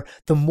fire,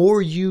 the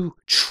more you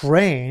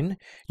train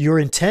your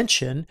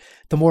intention,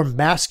 the more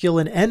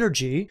masculine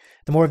energy,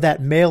 the more of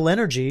that male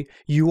energy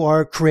you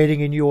are creating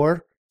in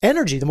your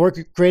energy, the more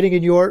you're creating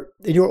in your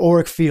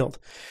auric field.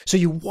 So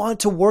you want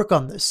to work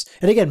on this.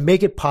 And again,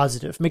 make it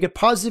positive, make it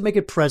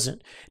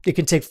present. It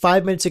can take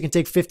 5 minutes. It can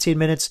take 15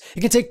 minutes.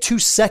 It can take 2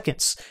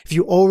 seconds. If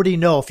you already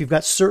know, if you've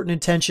got certain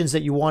intentions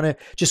that you want to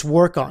just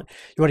work on,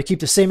 you want to keep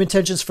the same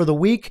intentions for the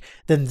week,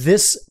 then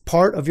this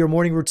part of your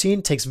morning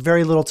routine takes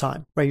very little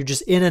time, right? You're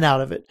just in and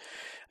out of it.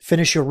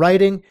 Finish your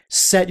writing,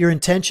 set your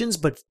intentions,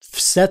 but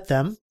set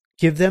them,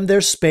 give them their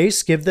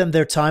space, give them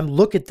their time,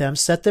 look at them,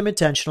 set them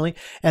intentionally,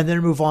 and then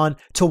move on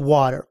to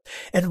water.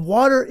 And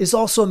water is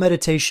also a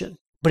meditation,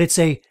 but it's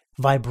a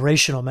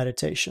vibrational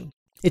meditation.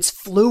 It's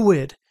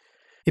fluid.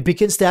 It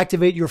begins to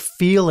activate your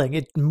feeling.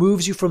 It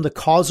moves you from the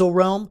causal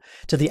realm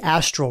to the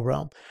astral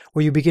realm,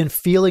 where you begin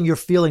feeling your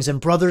feelings. And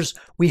brothers,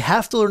 we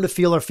have to learn to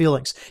feel our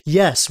feelings.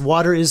 Yes,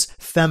 water is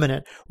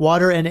feminine.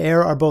 Water and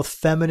air are both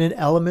feminine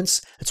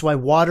elements. That's why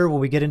water,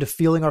 when we get into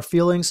feeling our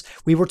feelings,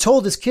 we were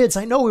told as kids,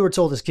 I know we were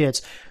told as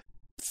kids,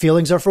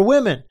 feelings are for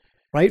women,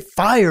 right?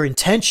 Fire,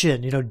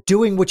 intention,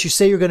 doing what you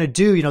say you're going to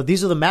do.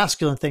 These are the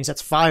masculine things.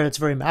 That's fire. That's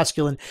very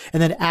masculine.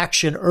 And then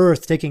action,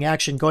 earth, taking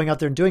action, going out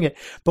there and doing it.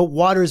 But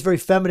water is very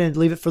feminine.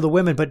 Leave it for the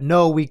women. But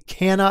no, we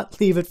cannot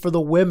leave it for the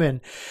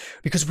women,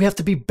 because we have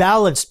to be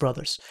balanced,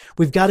 brothers.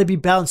 We've got to be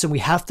balanced, and we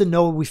have to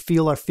know we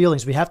feel our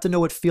feelings. We have to know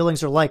what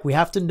feelings are like. We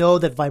have to know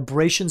that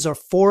vibrations are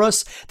for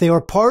us. They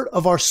are part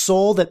of our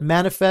soul that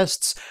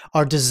manifests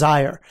our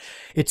desire.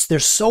 They're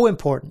so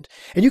important.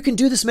 And you can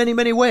do this many,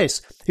 many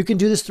ways. You can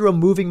do this through a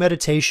moving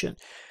meditation.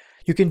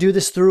 You can do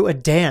this through a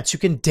dance. You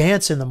can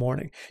dance in the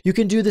morning. You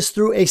can do this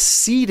through a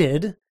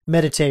seated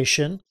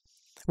meditation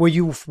where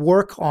you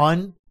work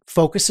on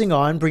focusing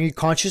on bringing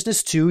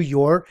consciousness to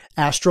your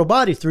astral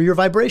body through your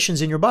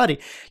vibrations in your body.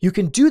 You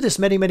can do this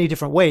many, many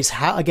different ways.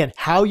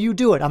 How you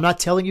do it. I'm not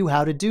telling you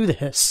how to do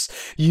this.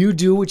 You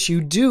do what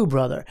you do,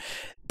 brother.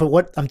 But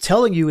what I'm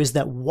telling you is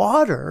that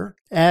water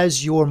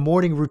as your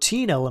morning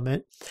routine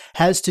element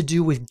has to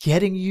do with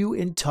getting you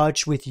in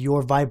touch with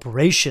your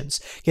vibrations,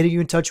 getting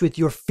you in touch with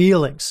your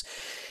feelings.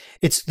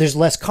 There's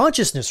less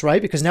consciousness,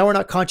 right? Because now we're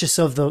not conscious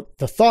of the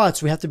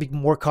thoughts. We have to be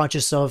more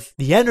conscious of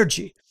the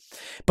energy.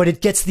 but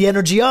it gets the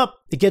energy up.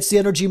 It gets the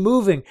energy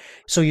moving.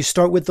 So you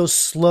start with those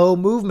slow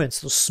movements,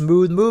 those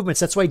smooth movements.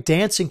 That's why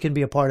dancing can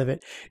be a part of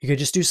it. You could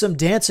just do some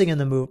dancing in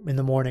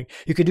the morning.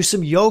 You could do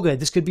some yoga.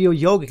 This could be a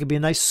yoga. It could be a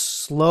nice,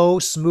 slow,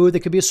 smooth.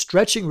 It could be a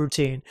stretching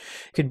routine.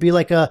 It could be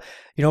like a,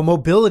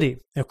 mobility,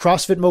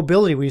 CrossFit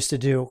mobility we used to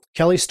do.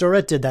 Kelly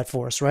Starrett did that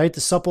for us, right?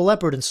 The supple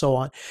leopard and so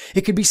on.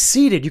 It could be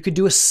seated. You could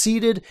do a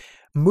seated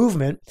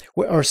movement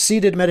or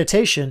seated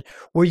meditation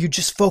where you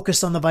just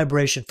focus on the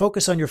vibration,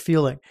 focus on your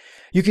feeling.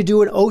 You could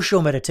do an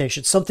Osho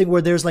meditation, something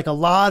where there's like a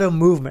lot of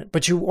movement,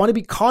 but you want to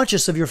be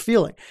conscious of your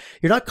feeling.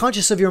 You're not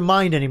conscious of your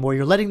mind anymore.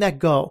 You're letting that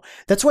go.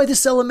 That's why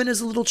this element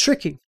is a little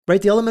tricky,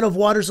 right? The element of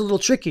water is a little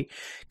tricky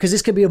because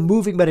this could be a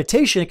moving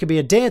meditation. It could be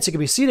a dance. It could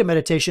be a seated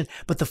meditation,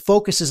 but the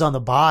focus is on the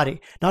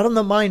body, not on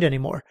the mind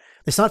anymore.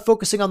 It's not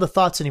focusing on the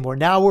thoughts anymore.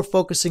 Now we're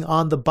focusing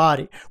on the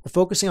body. We're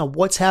focusing on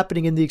what's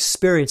happening in the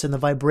experience and the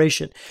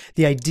vibration.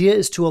 The idea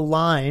is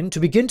to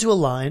begin to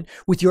align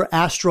with your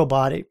astral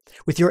body,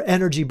 with your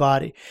energy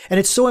body. And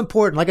it's so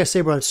important. Like I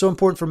say, brother, it's so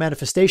important for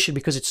manifestation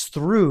because it's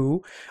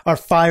through our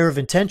fire of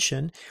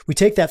intention. We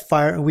take that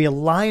fire and we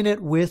align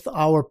it with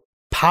our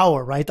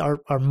power, right?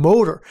 Our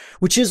motor,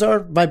 which is our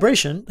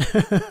vibration,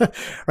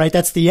 right?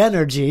 That's the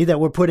energy that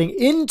we're putting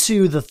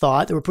into the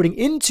thought, that we're putting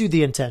into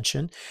the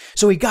intention.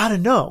 So we got to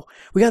know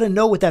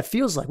what that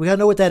feels like. We got to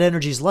know what that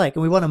energy is like.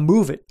 And we want to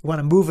move it. We want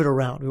to move it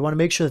around. We want to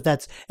make sure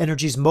that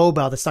energy is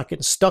mobile, that's not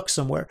getting stuck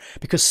somewhere,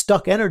 because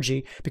stuck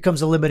energy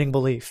becomes a limiting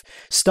belief.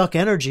 Stuck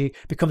energy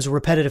becomes a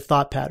repetitive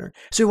thought pattern.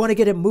 So we want to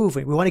get it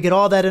moving. We want to get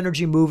all that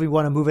energy moving. We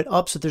want to move it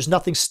up so there's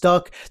nothing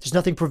stuck. There's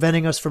nothing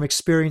preventing us from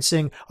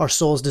experiencing our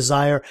soul's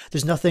desire.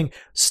 There's nothing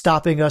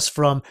stopping us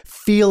from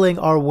feeling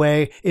our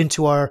way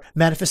into our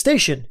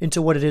manifestation, into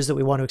what it is that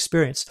we want to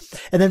experience.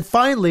 And then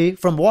finally,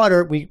 from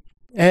water, we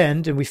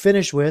end and we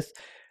finish with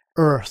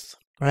earth,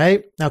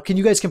 right? Now,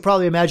 you guys can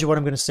probably imagine what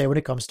I'm going to say when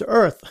it comes to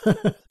earth.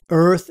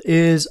 Earth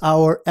is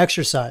our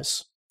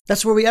exercise.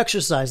 That's where we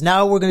exercise.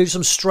 Now we're going to do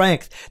some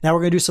strength. Now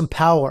we're going to do some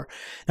power.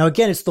 Now,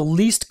 again, it's the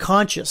least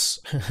conscious.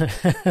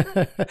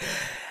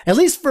 At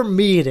least for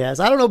me, it is.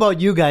 I don't know about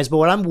you guys, but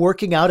when I'm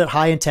working out at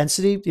high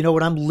intensity,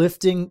 when I'm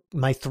lifting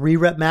my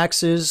 3-rep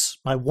maxes,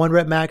 my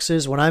 1-rep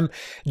maxes, when I'm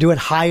doing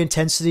high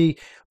intensity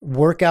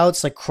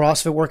workouts, like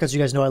CrossFit workouts, you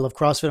guys know I love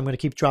CrossFit. I'm going to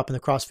keep dropping the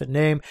CrossFit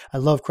name. I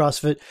love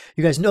CrossFit.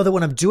 You guys know that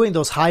when I'm doing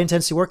those high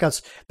intensity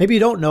workouts, maybe you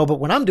don't know, but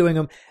when I'm doing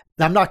them,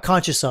 I'm not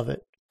conscious of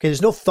it. Okay.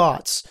 There's no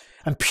thoughts.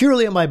 I'm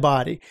purely in my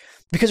body.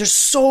 Because there's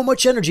so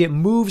much energy. It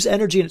moves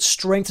energy and it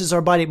strengthens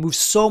our body. It moves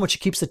so much. It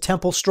keeps the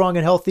temple strong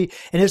and healthy.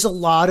 And there's a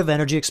lot of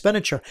energy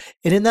expenditure.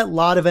 And in that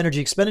lot of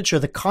energy expenditure,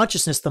 the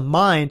consciousness, the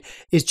mind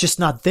is just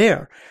not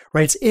there,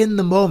 right? It's in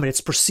the moment. It's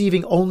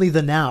perceiving only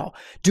the now.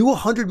 Do a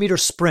 100-meter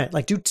sprint,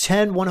 like do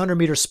 10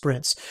 100-meter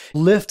sprints.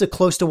 Lift a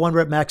close to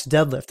 1-rep max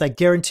deadlift. I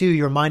guarantee you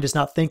your mind is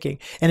not thinking.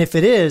 And if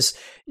it is,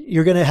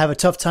 you're going to have a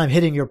tough time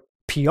hitting your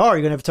PR. You're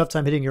going to have a tough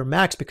time hitting your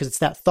max because it's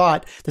that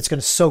thought that's going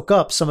to soak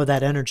up some of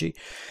that energy.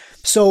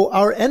 So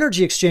our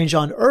energy exchange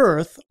on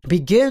Earth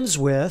begins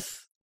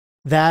with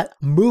that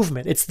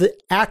movement. It's the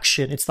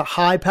action. It's the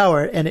high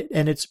power. And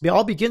it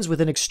all begins with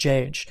an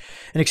exchange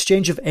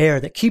of air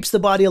that keeps the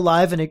body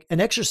alive,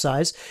 and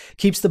exercise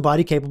keeps the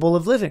body capable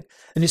of living.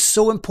 And it's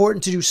so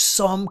important to do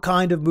some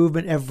kind of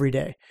movement every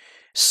day.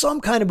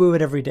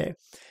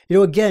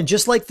 Again,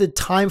 just like the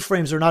time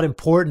frames are not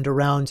important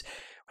around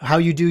how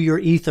you do your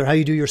ether, how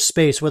you do your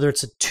space, whether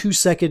it's a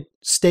 2-second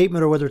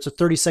statement or whether it's a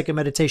 30-second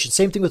meditation.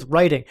 Same thing with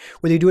writing,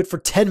 whether you do it for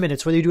 10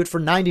 minutes, whether you do it for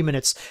 90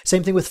 minutes.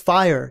 Same thing with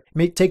fire. It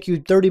may take you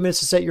 30 minutes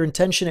to set your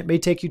intention. It may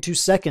take you 2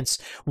 seconds.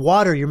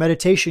 Water, your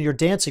meditation, your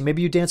dancing.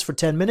 Maybe you dance for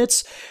 10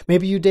 minutes.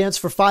 Maybe you dance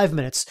for 5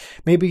 minutes.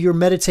 Maybe you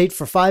meditate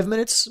for 5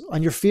 minutes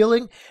on your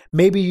feeling.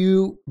 Maybe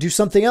you do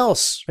something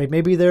else, right?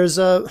 Maybe there's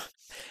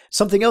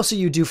something else that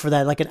you do for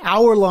that, like an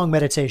hour-long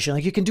meditation.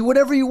 Like you can do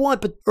whatever you want,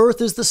 but Earth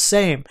is the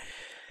same.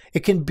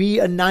 It can be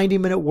a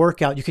 90-minute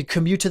workout. You could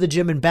commute to the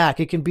gym and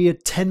back. It can be a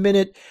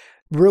 10-minute,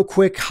 real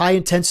quick,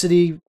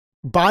 high-intensity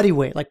body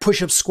weight, like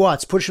push-up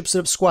squats, push-up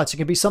sit-up squats. It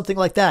can be something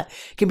like that.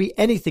 It can be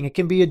anything. It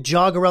can be a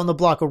jog around the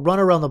block, a run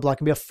around the block. It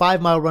can be a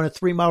 5-mile run, a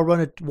 3-mile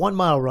run, a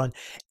 1-mile run.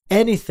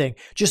 Anything.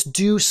 Just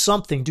do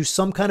something. Do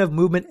some kind of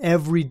movement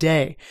every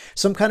day.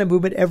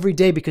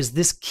 Because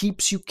this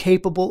keeps you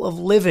capable of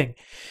living.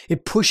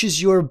 It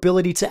pushes your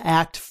ability to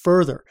act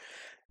further.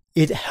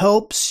 It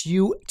helps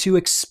you to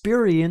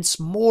experience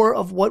more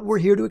of what we're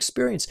here to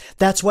experience.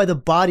 That's why the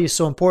body is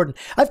so important.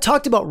 I've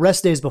talked about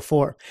rest days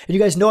before, and you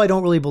guys know I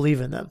don't really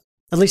believe in them,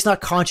 at least not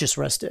conscious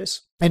rest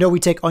days. I know we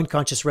take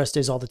unconscious rest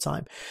days all the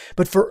time,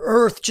 but for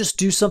Earth, just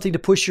do something to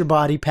push your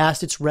body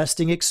past its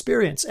resting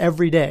experience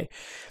every day.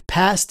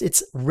 Past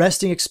its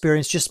resting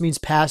experience just means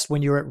past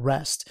when you're at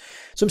rest.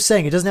 So I'm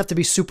saying it doesn't have to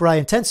be super high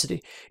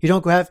intensity. You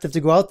don't have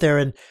to go out there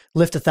and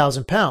lift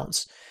 1,000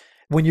 pounds.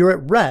 When you're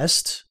at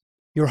rest,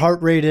 your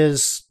heart rate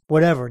is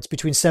whatever. It's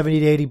between 70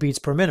 to 80 beats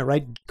per minute,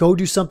 right? Go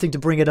do something to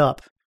bring it up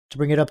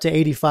to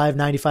 85,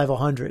 95,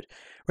 100,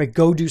 right?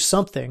 Go do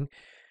something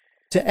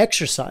to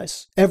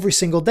exercise every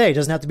single day. It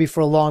doesn't have to be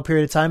for a long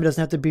period of time. It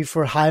doesn't have to be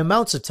for high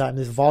amounts of time.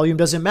 The volume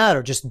doesn't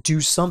matter. Just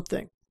do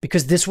something,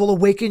 because this will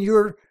awaken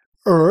your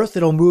earth.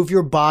 It'll move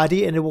your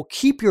body, and it will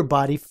keep your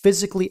body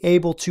physically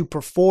able to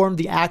perform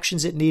the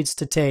actions it needs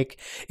to take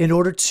in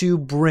order to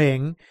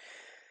bring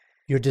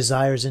your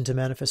desires into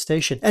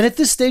manifestation. And at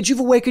this stage, you've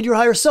awakened your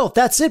higher self.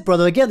 That's it,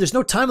 brother. Again, there's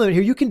no time limit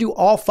here. You can do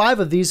all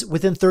 5 of these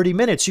within 30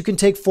 minutes. You can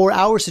take 4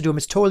 hours to do them.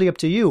 It's totally up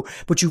to you.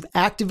 But you've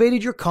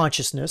activated your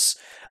consciousness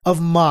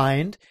of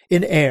mind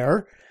in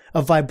air,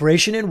 of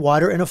vibration in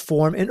water, and of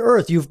form in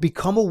earth. You've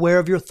become aware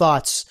of your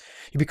thoughts.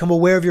 You become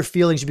aware of your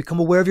feelings. You become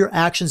aware of your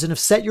actions and have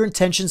set your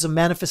intentions of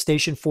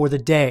manifestation for the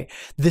day.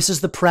 This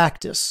is the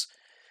practice.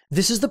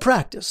 This is the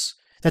practice.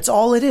 That's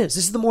all it is.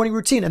 This is the morning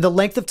routine. And the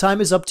length of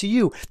time is up to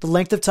you. The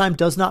length of time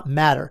does not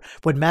matter.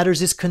 What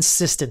matters is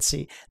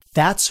consistency.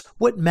 That's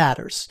what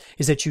matters,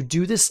 is that you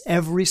do this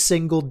every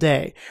single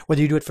day,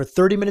 whether you do it for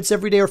 30 minutes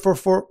every day or for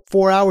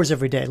 4 hours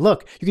every day.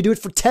 Look, you can do it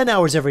for 10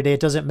 hours every day. It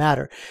doesn't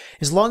matter.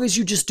 As long as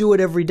you just do it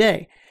every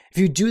day. If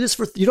you do this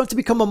you don't have to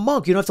become a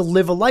monk. You don't have to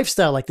live a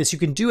lifestyle like this. You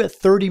can do a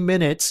 30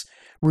 minutes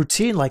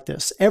routine like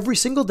this every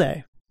single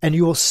day, and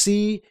you will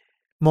see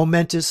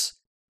momentous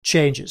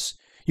changes.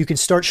 You can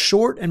start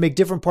short and make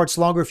different parts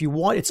longer if you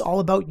want. It's all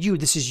about you.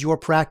 This is your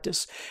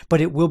practice,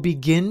 but it will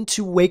begin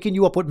to waken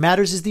you up. What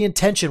matters is the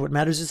intention. What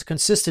matters is the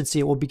consistency.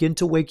 It will begin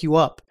to wake you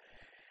up.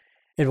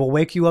 It will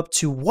wake you up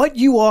to what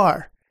you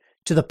are,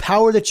 to the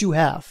power that you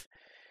have,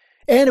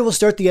 and it will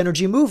start the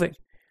energy moving.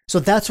 So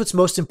that's what's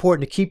most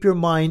important, to keep your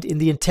mind in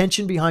the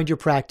intention behind your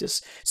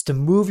practice. It's to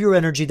move your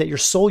energy that your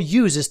soul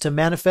uses to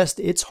manifest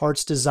its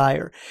heart's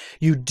desire.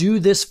 You do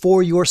this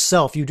for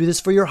yourself. You do this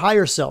for your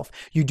higher self.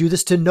 You do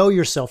this to know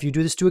yourself. You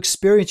do this to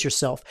experience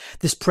yourself.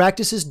 This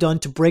practice is done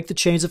to break the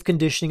chains of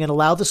conditioning and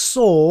allow the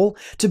soul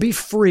to be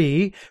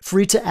free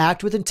to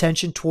act with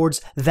intention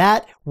towards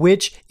that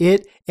which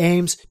it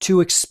aims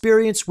to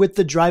experience with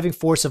the driving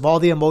force of all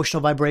the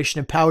emotional vibration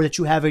and power that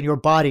you have in your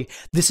body.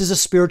 This is a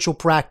spiritual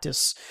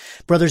practice.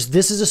 Brothers,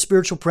 this is a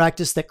spiritual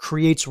practice that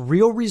creates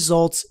real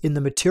results in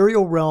the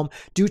material realm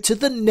due to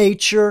the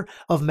nature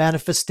of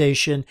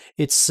manifestation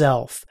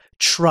itself.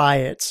 Try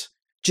it.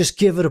 Just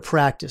give it a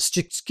practice.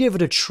 Just give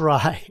it a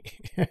try.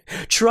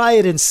 Try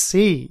it and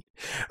see,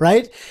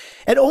 right?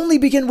 And only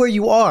begin where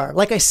you are.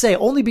 Like I say,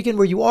 only begin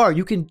where you are.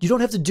 You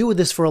don't have to do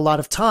this for a lot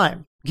of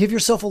time. Give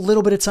yourself a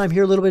little bit of time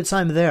here, a little bit of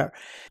time there.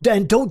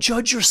 And don't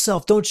judge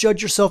yourself. Don't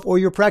judge yourself or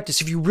your practice.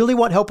 If you really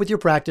want help with your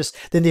practice,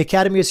 then the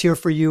Academy is here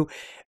for you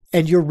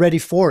and you're ready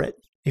for it.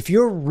 If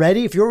you're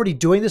ready, if you're already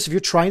doing this, if you're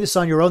trying this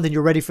on your own, then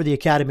you're ready for the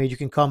Academy. You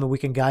can come and we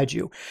can guide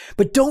you.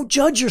 But don't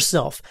judge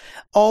yourself.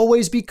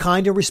 Always be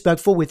kind and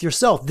respectful with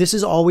yourself. This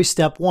is always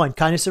step 1,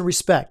 kindness and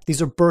respect.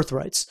 These are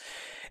birthrights.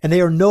 And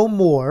they are no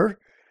more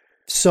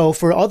so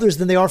for others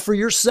than they are for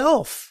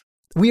yourself.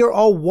 We are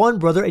all one,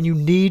 brother, and you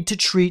need to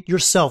treat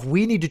yourself.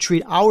 We need to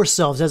treat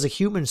ourselves as a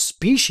human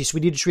species.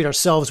 We need to treat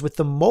ourselves with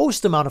the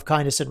most amount of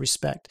kindness and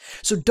respect.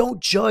 So don't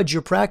judge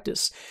your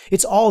practice.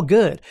 It's all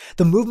good.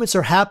 The movements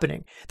are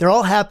happening. They're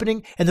all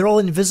happening, and they're all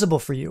invisible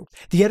for you.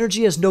 The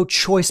energy has no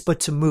choice but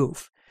to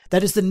move.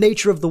 That is the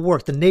nature of the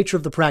work, the nature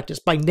of the practice.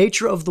 By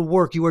nature of the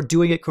work, you are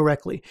doing it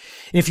correctly.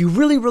 And if you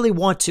really, really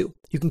want to,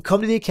 you can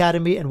come to the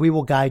Academy and we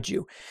will guide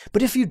you.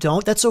 But if you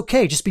don't, that's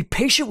okay. Just be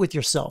patient with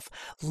yourself.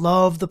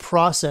 Love the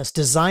process.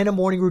 Design a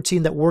morning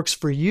routine that works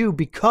for you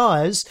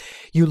because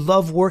you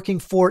love working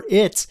for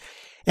it.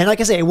 And like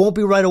I say, it won't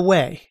be right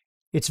away.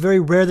 It's very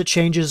rare that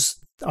changes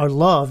are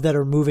loved that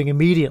are moving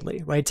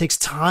immediately, right? It takes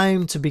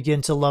time to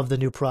begin to love the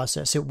new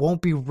process. It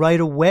won't be right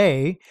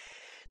away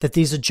that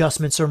these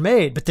adjustments are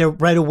made, but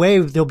right away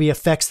there'll be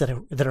effects that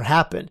are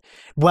happen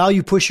while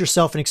you push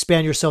yourself and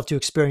expand yourself to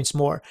experience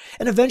more.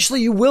 And eventually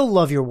you will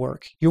love your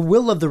work. You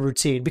will love the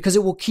routine because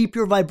it will keep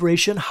your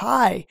vibration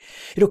high.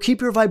 It'll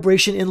keep your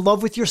vibration in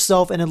love with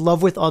yourself and in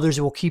love with others.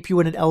 It will keep you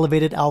in an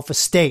elevated alpha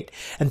state.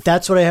 And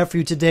that's what I have for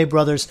you today,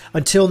 brothers.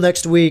 Until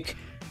next week,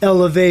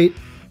 elevate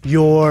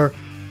your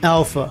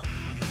alpha.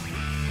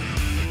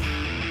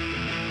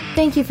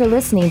 Thank you for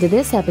listening to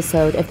this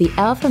episode of the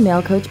Alpha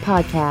Male Coach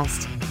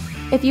Podcast.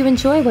 If you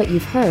enjoy what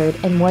you've heard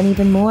and want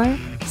even more,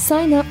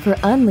 sign up for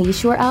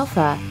Unleash Your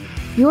Alpha,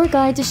 your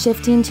guide to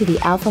shifting to the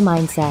alpha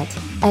mindset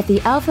at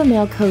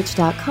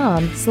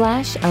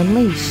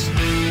thealphamalecoach.com/unleash.